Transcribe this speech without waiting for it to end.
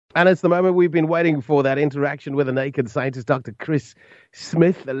And it's the moment we've been waiting for, that interaction with the naked scientist, Dr. Chris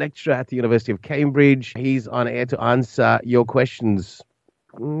Smith, a lecturer at the University of Cambridge. He's on air to answer your questions.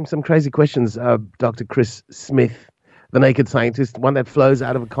 Some crazy questions, Dr. Chris Smith, the naked scientist, one that flows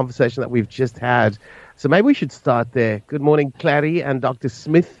out of a conversation that we've just had. So maybe we should start there. Good morning, Clary and Dr.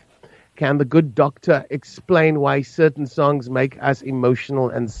 Smith. Can the good doctor explain why certain songs make us emotional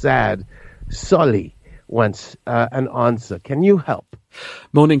and sad? Solly wants an answer. Can you help?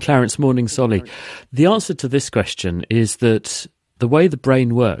 Morning, Clarence. Morning, Solly. The answer to this question is that the way the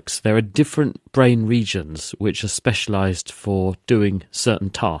brain works, there are different brain regions which are specialised for doing certain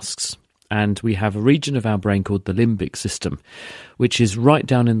tasks. And we have a region of our brain called the limbic system, which is right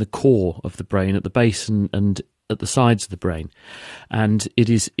down in the core of the brain, at the base and at the sides of the brain. And it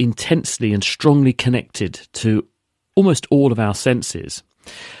is intensely and strongly connected to almost all of our senses.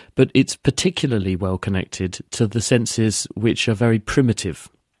 But it's particularly well connected to the senses which are very primitive,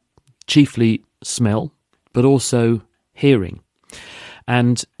 chiefly smell, but also hearing.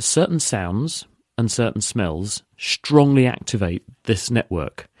 And certain sounds and certain smells strongly activate this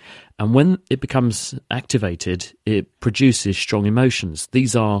network. And when it becomes activated, it produces strong emotions.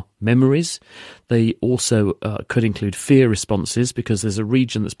 These are memories. They also could include fear responses, because there's a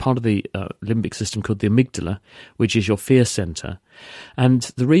region that's part of the limbic system called the amygdala, which is your fear center. And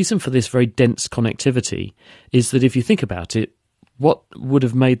the reason for this very dense connectivity is that if you think about it, what would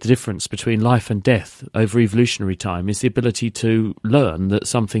have made the difference between life and death over evolutionary time is the ability to learn that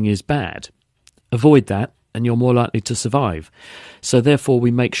something is bad. Avoid that, and you're more likely to survive. So therefore we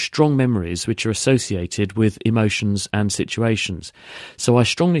make strong memories which are associated with emotions and situations. So I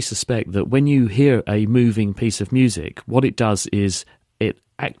strongly suspect that when you hear a moving piece of music, what it does is it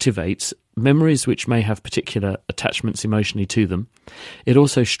activates memories which may have particular attachments emotionally to them. It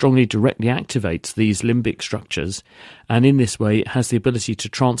also strongly directly activates these limbic structures, and in this way it has the ability to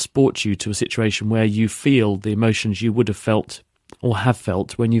transport you to a situation where you feel the emotions you would have felt or have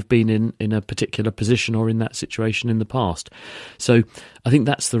felt when you've been in a particular position or in that situation in the past. So I think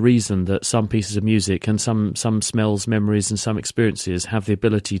that's the reason that some pieces of music and some smells, memories and some experiences have the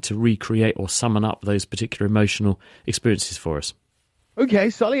ability to recreate or summon up those particular emotional experiences for us. Okay,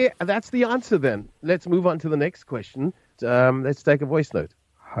 Solly, that's the answer then. Let's move on to the next question. Let's take a voice note.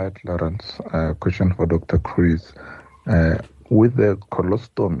 Hi, Clarence. Question for Dr. Chris. With the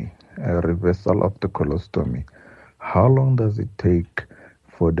colostomy, reversal of the colostomy, how long does it take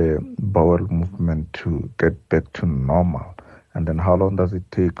for the bowel movement to get back to normal? And then how long does it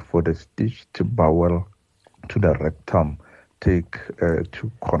take for the stitched bowel to the rectum to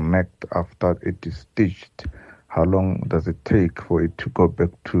connect after it is stitched? How long does it take for it to go back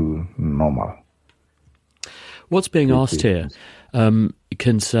to normal? What's being asked here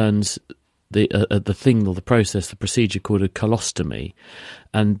concerns the thing or the process, the procedure called a colostomy.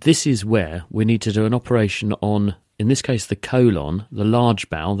 And this is where we need to do an operation on, in this case, the colon, the large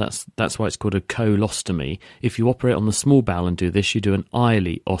bowel. That's why it's called a colostomy. If you operate on the small bowel and do this, you do an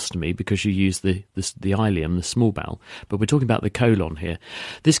ileostomy because you use the ileum, the small bowel. But we're talking about the colon here.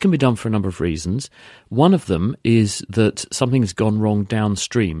 This can be done for a number of reasons. One of them is that something's gone wrong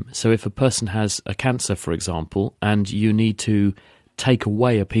downstream. So if a person has a cancer, for example, and you need to take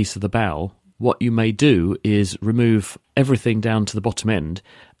away a piece of the bowel, what you may do is remove everything down to the bottom end,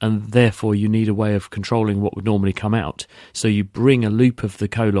 and therefore you need a way of controlling what would normally come out. So you bring a loop of the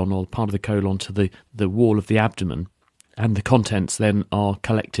colon or part of the colon to the wall of the abdomen, and the contents then are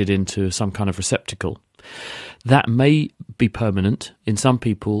collected into some kind of receptacle. That may be permanent. In some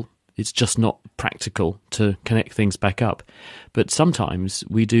people, it's just not practical to connect things back up. But sometimes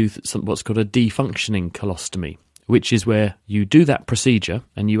we do what's called a defunctioning colostomy, which is where you do that procedure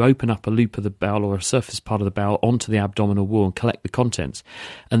and you open up a loop of the bowel or a surface part of the bowel onto the abdominal wall and collect the contents.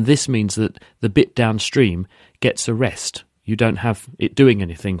 And this means that the bit downstream gets a rest. You don't have it doing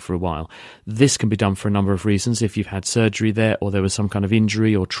anything for a while. This can be done for a number of reasons. If you've had surgery there, or there was some kind of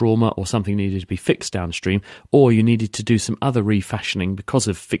injury or trauma, or something needed to be fixed downstream, or you needed to do some other refashioning because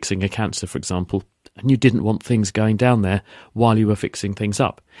of fixing a cancer, for example, and you didn't want things going down there while you were fixing things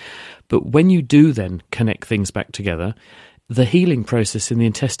up. But when you do then connect things back together, the healing process in the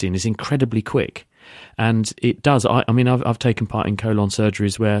intestine is incredibly quick. And it does. I've taken part in colon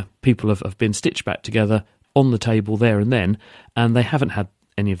surgeries where people have been stitched back together on the table there and then, and they haven't had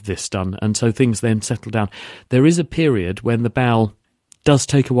any of this done. And so things then settle down. There is a period when the bowel does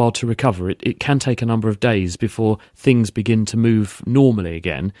take a while to recover. It can take a number of days before things begin to move normally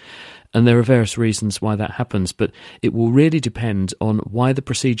again. And there are various reasons why that happens, but it will really depend on why the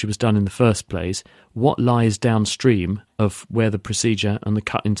procedure was done in the first place, what lies downstream of where the procedure and the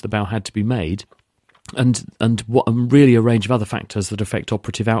cut into the bowel had to be made, and what really a range of other factors that affect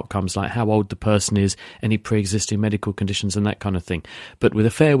operative outcomes, like how old the person is, any pre-existing medical conditions and that kind of thing. But with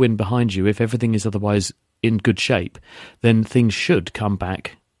a fair wind behind you, if everything is otherwise in good shape, then things should come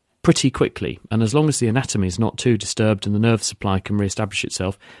back pretty quickly. And as long as the anatomy is not too disturbed and the nerve supply can re-establish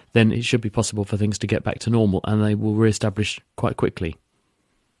itself, then it should be possible for things to get back to normal, and they will re-establish quite quickly.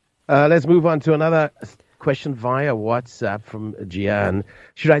 Let's move on to another question via WhatsApp from Gian.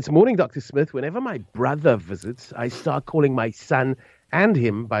 She writes, "Morning, Dr. Smith. Whenever my brother visits, I start calling my son and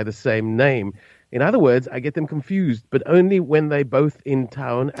him by the same name. In other words, I get them confused, but only when they're both in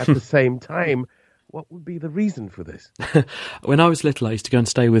town at the same time. What would be the reason for this?" When I was little, I used to go and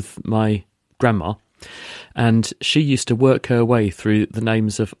stay with my grandma, and she used to work her way through the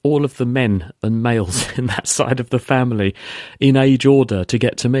names of all of the men and males in that side of the family in age order to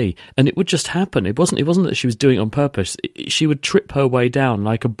get to me. And it would just happen. It wasn't that she was doing it on purpose. She would trip her way down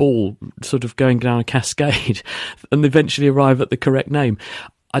like a ball, sort of going down a cascade, and eventually arrive at the correct name.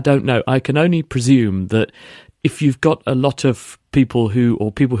 I don't know. I can only presume that if you've got a lot of people who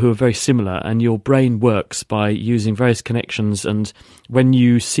are very similar, and your brain works by using various connections, and when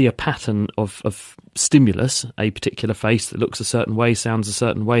you see a pattern of stimulus, a particular face that looks a certain way, sounds a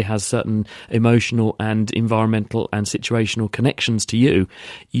certain way, has certain emotional and environmental and situational connections to you,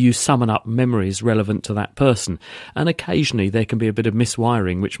 you summon up memories relevant to that person. And occasionally there can be a bit of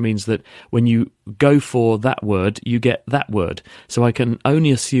miswiring, which means that when you go for that word, you get that word. So I can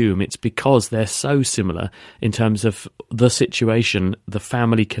only assume it's because they're so similar in terms of the situation, the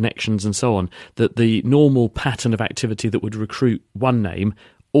family connections and so on, that the normal pattern of activity that would recruit one name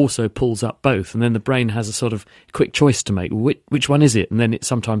also pulls up both, and then the brain has a sort of quick choice to make. Which one is it? And then it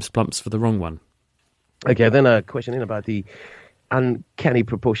sometimes plumps for the wrong one. Okay, then a question in about the uncanny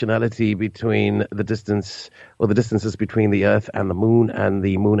proportionality between the distance, or the distances between the Earth and the Moon and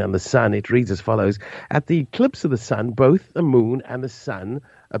the Sun. It reads as follows: "At the eclipse of the Sun, both the Moon and the Sun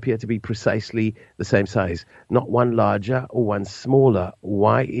appear to be precisely the same size, not one larger or one smaller.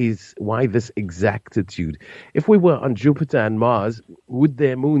 Why this exactitude? If we were on Jupiter and Mars, would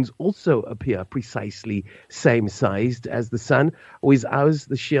their moons also appear precisely same-sized as the Sun, or is ours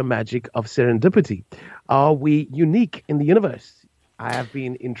the sheer magic of serendipity? Are we unique in the universe? I have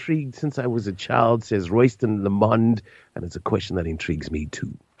been intrigued since I was a child," says Royston Lamond, and it's a question that intrigues me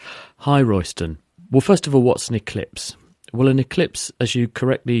too. Hi, Royston. Well, first of all, what's an eclipse? Well, an eclipse, as you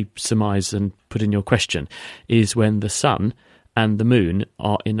correctly surmise and put in your question, is when the sun and the moon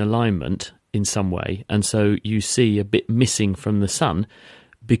are in alignment in some way, and so you see a bit missing from the sun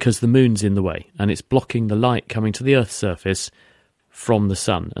because the moon's in the way, and it's blocking the light coming to the Earth's surface from the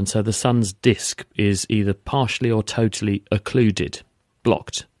sun. And so the sun's disk is either partially or totally occluded,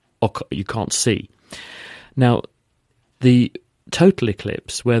 blocked, or you can't see. Now, the total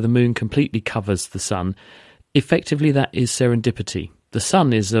eclipse, where the moon completely covers the sun, effectively that is serendipity. The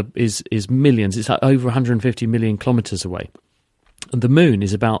sun is millions, it's over 150 million kilometres away. And the moon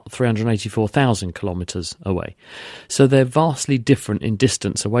is about 384,000 kilometres away. So they're vastly different in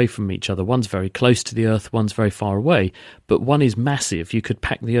distance away from each other. One's very close to the Earth, one's very far away, but one is massive. You could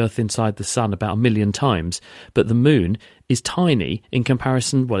pack the Earth inside the sun about 1 million times, but the moon is tiny in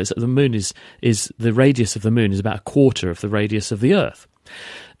comparison. Well, the moon is the radius of the moon is about a quarter of the radius of the Earth.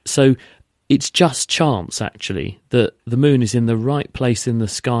 So it's just chance, actually, that the moon is in the right place in the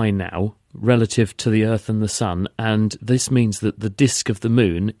sky now relative to the Earth and the Sun, and this means that the disk of the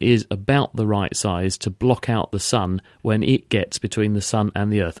moon is about the right size to block out the sun when it gets between the sun and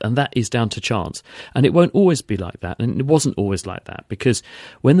the Earth, and that is down to chance. And it won't always be like that, and it wasn't always like that, because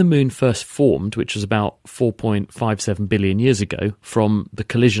when the moon first formed, which was about 4.57 billion years ago, from the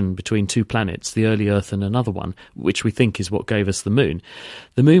collision between two planets, the early Earth and another one, which we think is what gave us the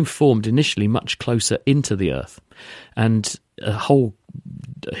moon formed initially much closer into the Earth, and a whole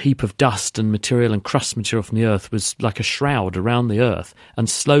heap of dust and material and crust material from the Earth was like a shroud around the Earth and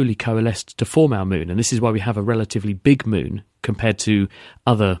slowly coalesced to form our moon. And this is why we have a relatively big moon compared to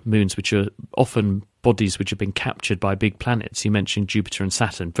other moons, which are often bodies which have been captured by big planets. You mentioned Jupiter and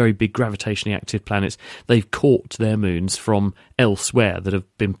Saturn, very big gravitationally active planets. They've caught their moons from elsewhere that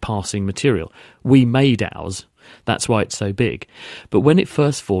have been passing material. We made ours. That's why it's so big. But when it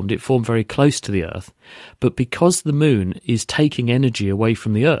formed very close to the Earth. But because the moon is taking energy away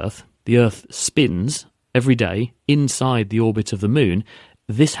from the Earth spins every day inside the orbit of the moon.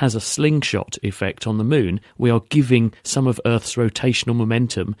 This has a slingshot effect on the moon. We are giving some of Earth's rotational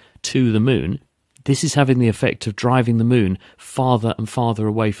momentum to the moon. This is having the effect of driving the moon farther and farther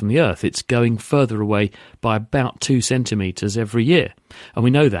away from the Earth. It's going further away by about 2 centimetres every year. And we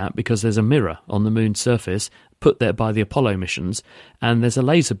know that because there's a mirror on the moon's surface put there by the Apollo missions, and there's a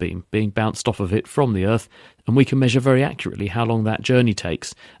laser beam being bounced off of it from the Earth, and we can measure very accurately how long that journey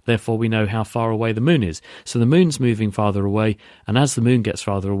takes. Therefore, we know how far away the moon is. So the moon's moving farther away, and as the moon gets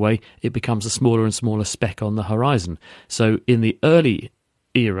farther away, it becomes a smaller and smaller speck on the horizon. So in the early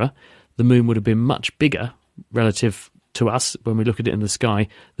era, the moon would have been much bigger relative to us when we look at it in the sky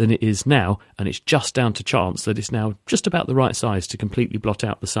than it is now, and it's just down to chance that it's now just about the right size to completely blot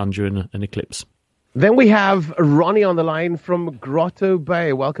out the sun during an eclipse. Then we have Ronnie on the line from Grotto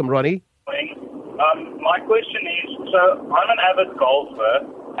Bay. Welcome, Ronnie. My question is, so I'm an avid golfer,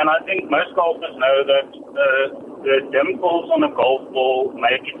 and I think most golfers know that the dimples on a golf ball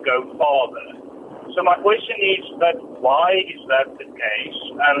make it go farther. So my question is that why is that the case,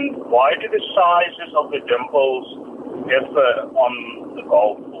 and why do the sizes of the dimples differ on the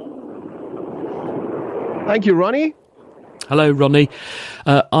golf ball? Thank you, Ronnie. Hello, Ronnie.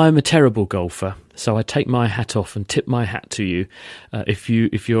 I'm a terrible golfer, so I take my hat off and tip my hat to you if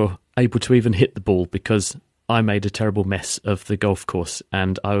you're able to even hit the ball, because I made a terrible mess of the golf course,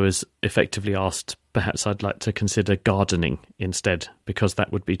 and I was effectively asked perhaps I'd like to consider gardening instead, because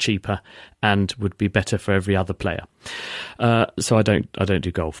that would be cheaper and would be better for every other player. So I don't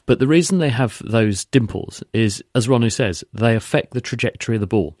do golf. But the reason they have those dimples is, as Ronnie says, they affect the trajectory of the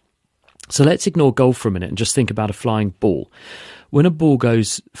ball. So let's ignore golf for a minute and just think about a flying ball. When a ball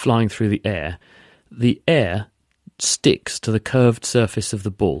goes flying through the air sticks to the curved surface of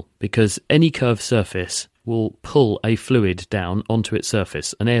the ball, because any curved surface will pull a fluid down onto its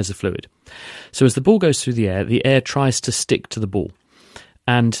surface, and air is a fluid. So as the ball goes through the air tries to stick to the ball.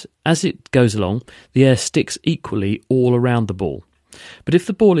 And as it goes along, the air sticks equally all around the ball. But if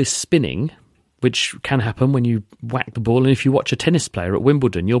the ball is spinning, which can happen when you whack the ball, and if you watch a tennis player at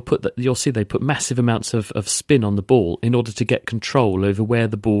Wimbledon, you'll see they put massive amounts of spin on the ball in order to get control over where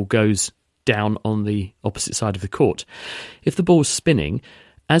the ball goes down on the opposite side of the court. If the ball's spinning,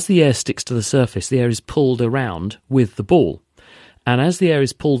 as the air sticks to the surface, the air is pulled around with the ball. And as the air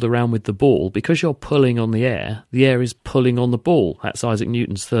is pulled around with the ball, because you're pulling on the air is pulling on the ball. That's Isaac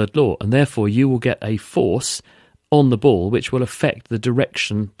Newton's third law. And therefore you will get a force on the ball which will affect the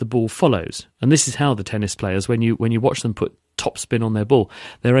direction the ball follows. And this is how the tennis players, when you watch them put top spin on their ball,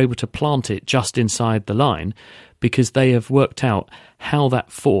 they're able to plant it just inside the line, because they have worked out how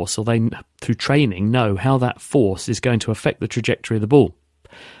that force, or they, through training, know how that force is going to affect the trajectory of the ball.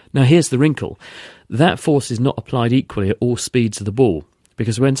 Now here's the wrinkle. That force is not applied equally at all speeds of the ball,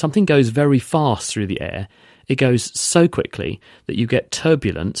 because when something goes very fast through the air, it goes so quickly that you get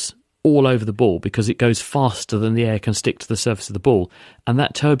turbulence all over the ball, because it goes faster than the air can stick to the surface of the ball, and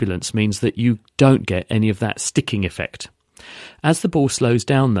that turbulence means that you don't get any of that sticking effect. As the ball slows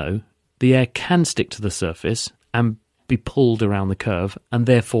down, though, the air can stick to the surface and be pulled around the curve, and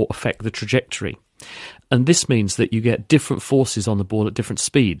therefore affect the trajectory. And this means that you get different forces on the ball at different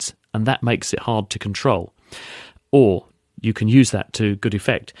speeds, and that makes it hard to control. Or you can use that to good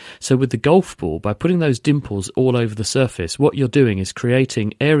effect. So with the golf ball, by putting those dimples all over the surface, what you're doing is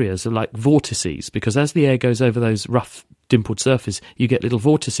creating areas like vortices, because as the air goes over those rough dimpled surface, you get little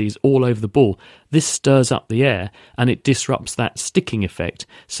vortices all over the ball. This stirs up the air, and it disrupts that sticking effect,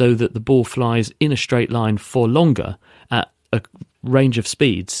 so that the ball flies in a straight line for longer at a range of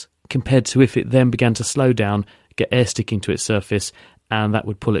speeds, compared to if it then began to slow down, get air sticking to its surface, and that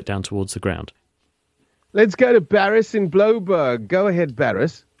would pull it down towards the ground. Let's go to Barris in Bloberg. Go ahead,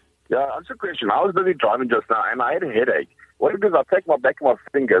 Barris. Yeah, that's a question. I was busy driving just now, and I had a headache. What it is, I take my back of my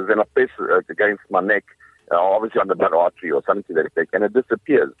fingers and I press it against my neck, obviously on the blood artery or something to that effect, and it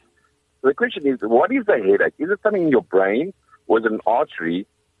disappears. So the question is, what is the headache? Is it something in your brain, or is it an artery?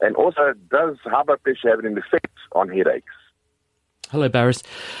 And also, does high blood pressure have an effect on headaches? Hello, Barris.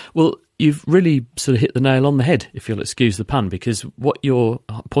 Well, you've really sort of hit the nail on the head, if you'll excuse the pun, because what you're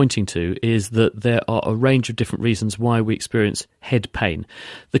pointing to is that there are a range of different reasons why we experience head pain.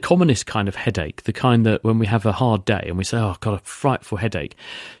 The commonest kind of headache, the kind that when we have a hard day and we say, oh, I've got a frightful headache,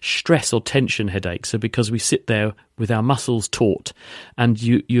 stress or tension headache. So because we sit there with our muscles taut, and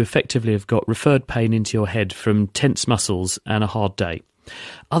you effectively have got referred pain into your head from tense muscles and a hard day.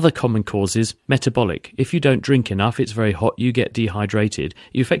 Other common causes, metabolic. If you don't drink enough, it's very hot, you get dehydrated.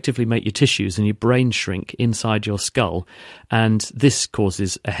 You effectively make your tissues and your brain shrink inside your skull, and this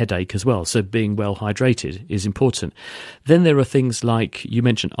causes a headache as well. So being well hydrated is important. Then there are things like, you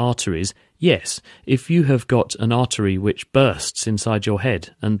mentioned arteries. Yes, if you have got an artery which bursts inside your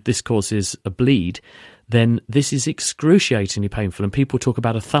head and this causes a bleed, then this is excruciatingly painful. And people talk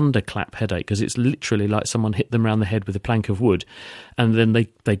about a thunderclap headache because it's literally like someone hit them around the head with a plank of wood. And then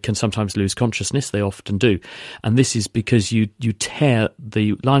they can sometimes lose consciousness. They often do. And this is because you tear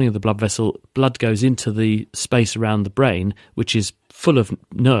the lining of the blood vessel, blood goes into the space around the brain, which is full of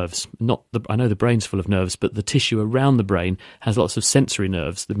nerves. I know the brain's full of nerves, but the tissue around the brain has lots of sensory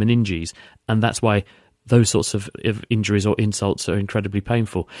nerves, the meninges, and that's why those sorts of injuries or insults are incredibly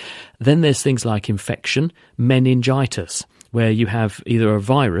painful. Then there's things like infection, meningitis, where you have either a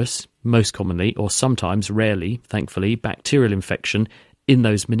virus, most commonly, or sometimes, rarely, thankfully, bacterial infection in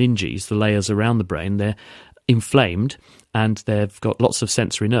those meninges, the layers around the brain. They're inflamed and they've got lots of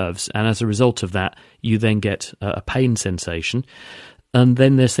sensory nerves, and as a result of that you then get a pain sensation. And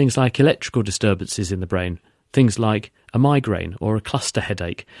then there's things like electrical disturbances in the brain, things like a migraine or a cluster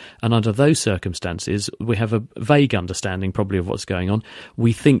headache. And under those circumstances, we have a vague understanding probably of what's going on.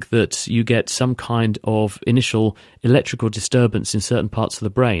 We think that you get some kind of initial electrical disturbance in certain parts of the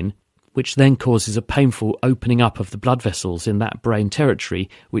brain, which then causes a painful opening up of the blood vessels in that brain territory,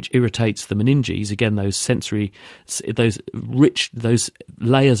 which irritates the meninges, again, those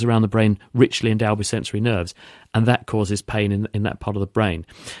layers around the brain richly endowed with sensory nerves, and that causes pain in that part of the brain.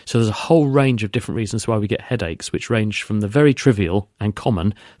 So there's a whole range of different reasons why we get headaches, which range from the very trivial and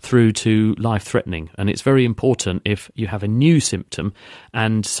common through to life-threatening. And it's very important, if you have a new symptom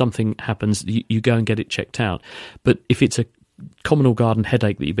and something happens, you go and get it checked out. But if it's a common or garden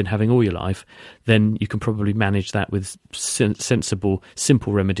headache that you've been having all your life, then you can probably manage that with sensible,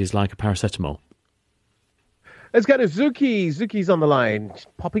 simple remedies like a paracetamol. Let's go to Zuki. Zuki's on the line.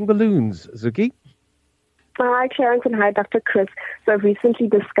 Popping balloons. Zuki? Hi, Clarence, and hi, Dr. Chris. So I've recently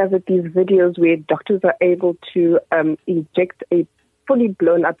discovered these videos where doctors are able to inject a fully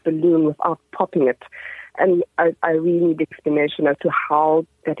blown up balloon without popping it. And I really need explanation as to how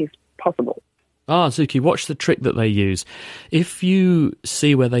that is possible. Zuki, watch the trick that they use. If you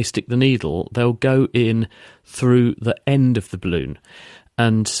see where they stick the needle, they'll go in through the end of the balloon.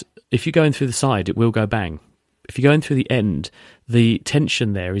 And if you go in through the side, it will go bang. If you go in through the end, the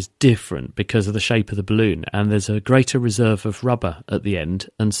tension there is different because of the shape of the balloon, and there's a greater reserve of rubber at the end,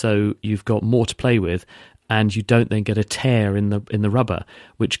 and so you've got more to play with, and you don't then get a tear in the rubber,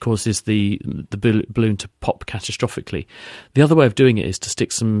 which causes the balloon to pop catastrophically. The other way of doing it is to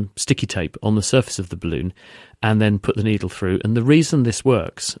stick some sticky tape on the surface of the balloon and then put the needle through. And the reason this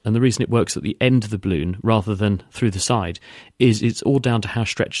works, and the reason it works at the end of the balloon rather than through the side, is it's all down to how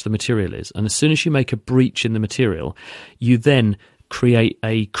stretched the material is. And as soon as you make a breach in the material, you then create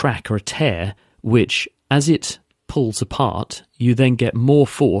a crack or a tear, which, as it pulls apart, you then get more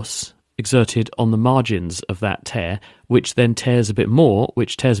force exerted on the margins of that tear, which then tears a bit more,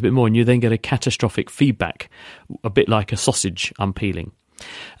 and you then get a catastrophic feedback, a bit like a sausage unpeeling.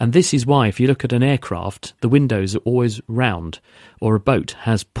 And this is why, if you look at an aircraft, the windows are always round, or a boat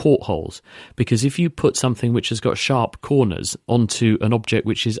has portholes, because if you put something which has got sharp corners onto an object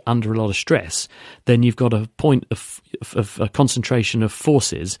which is under a lot of stress, then you've got a point of a concentration of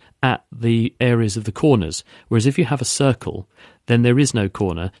forces at the areas of the corners. Whereas if you have a circle, then there is no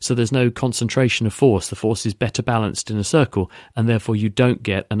corner, so there's no concentration of force. The force is better balanced in a circle, and therefore you don't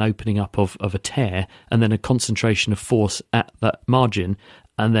get an opening up of a tear and then a concentration of force at that margin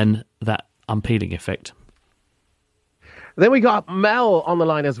and then that unpeeling effect. Then we got Mel on the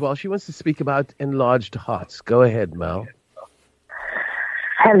line as well. She wants to speak about enlarged hearts. Go ahead, Mel.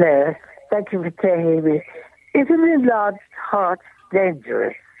 Hello. Thank you for taking me. Is an enlarged heart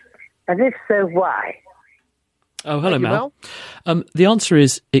dangerous? And if so, why? Oh, hello, Mel. The answer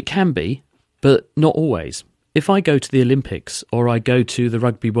is it can be, but not always. If I go to the Olympics or I go to the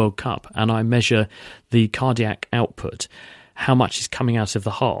Rugby World Cup and I measure the cardiac output, how much is coming out of the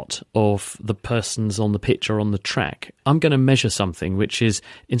heart of the persons on the pitch or on the track, I'm going to measure something which is,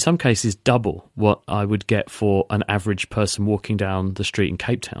 in some cases, double what I would get for an average person walking down the street in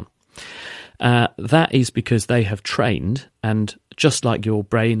Cape Town. That is because they have trained, and just like your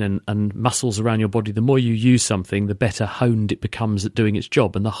brain and muscles around your body, the more you use something, the better honed it becomes at doing its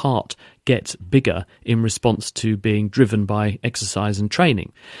job. And the heart gets bigger in response to being driven by exercise and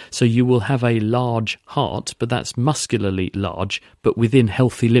training. So you will have a large heart, but that's muscularly large, but within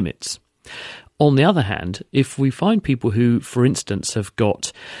healthy limits. On the other hand, if we find people who, for instance, have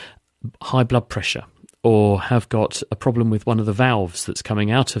got high blood pressure, or have got a problem with one of the valves that's coming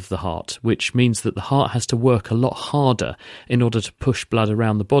out of the heart, which means that the heart has to work a lot harder in order to push blood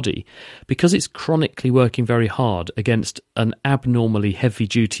around the body. Because it's chronically working very hard against an abnormally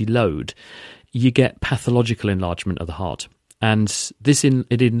heavy-duty load, you get pathological enlargement of the heart. And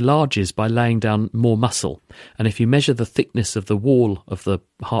it enlarges by laying down more muscle. And if you measure the thickness of the wall of the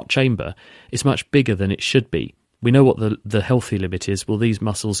heart chamber, it's much bigger than it should be. We know what the healthy limit is. Well, these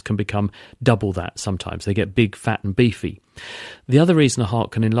muscles can become double that sometimes. They get big, fat and beefy. The other reason a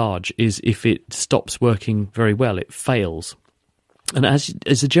heart can enlarge is if it stops working very well, it fails. And as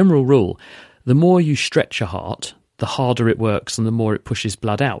a general rule, the more you stretch a heart, the harder it works and the more it pushes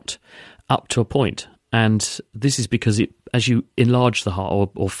blood out, up to a point. And this is because as you enlarge the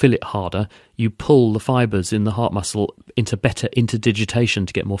heart or fill it harder, you pull the fibres in the heart muscle into better interdigitation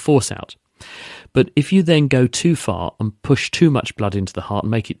to get more force out. But if you then go too far and push too much blood into the heart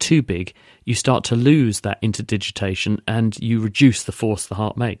and make it too big, you start to lose that interdigitation and you reduce the force the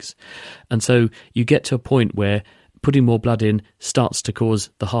heart makes. And so you get to a point where putting more blood in starts to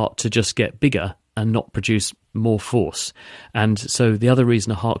cause the heart to just get bigger and not produce more force. And so the other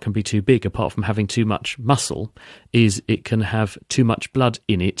reason a heart can be too big, apart from having too much muscle, is it can have too much blood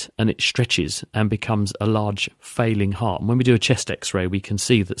in it and it stretches and becomes a large failing heart. And when we do a chest x-ray, we can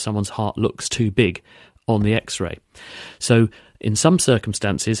see that someone's heart looks too big on the x-ray. So in some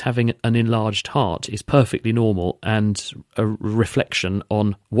circumstances, having an enlarged heart is perfectly normal and a reflection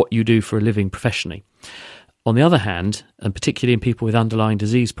on what you do for a living professionally. On the other hand, and particularly in people with underlying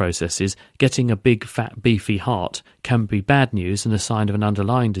disease processes, getting a big, fat, beefy heart can be bad news and a sign of an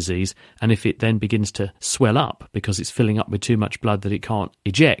underlying disease. And if it then begins to swell up because it's filling up with too much blood that it can't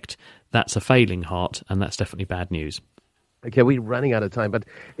eject, that's a failing heart, and that's definitely bad news. Okay, we're running out of time, but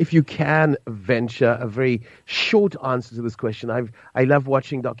if you can venture a very short answer to this question. I love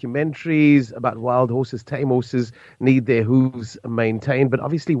watching documentaries about wild horses. Tame horses need their hooves maintained, but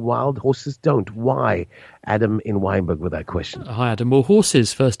obviously wild horses don't. Why? Adam in Weinberg with that question. Hi, Adam. Well,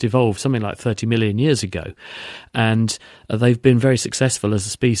 horses first evolved something like 30 million years ago, and they've been very successful as a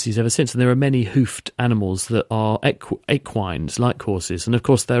species ever since. And there are many hoofed animals that are equines, like horses. And, of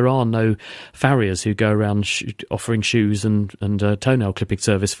course, there are no farriers who go around offering shoes and toenail clipping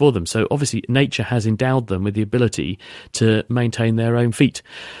service for them. So, obviously, nature has endowed them with the ability to maintain their own feet.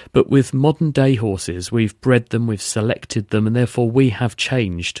 But with modern-day horses, we've bred them, we've selected them, and therefore we have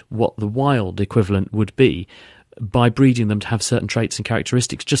changed what the wild equivalent would be by breeding them to have certain traits and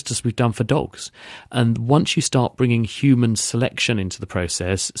characteristics, just as we've done for dogs. And once you start bringing human selection into the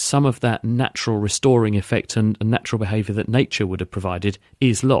process, some of that natural restoring effect and natural behaviour that nature would have provided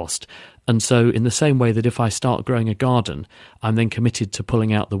is lost. And so in the same way that if I start growing a garden, I'm then committed to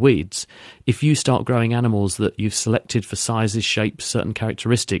pulling out the weeds. If you start growing animals that you've selected for sizes, shapes, certain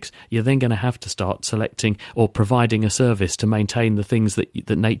characteristics, you're then going to have to start selecting or providing a service to maintain the things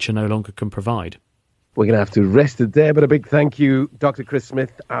that nature no longer can provide. We're going to have to rest it there, but a big thank you, Dr. Chris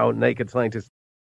Smith, our naked scientist.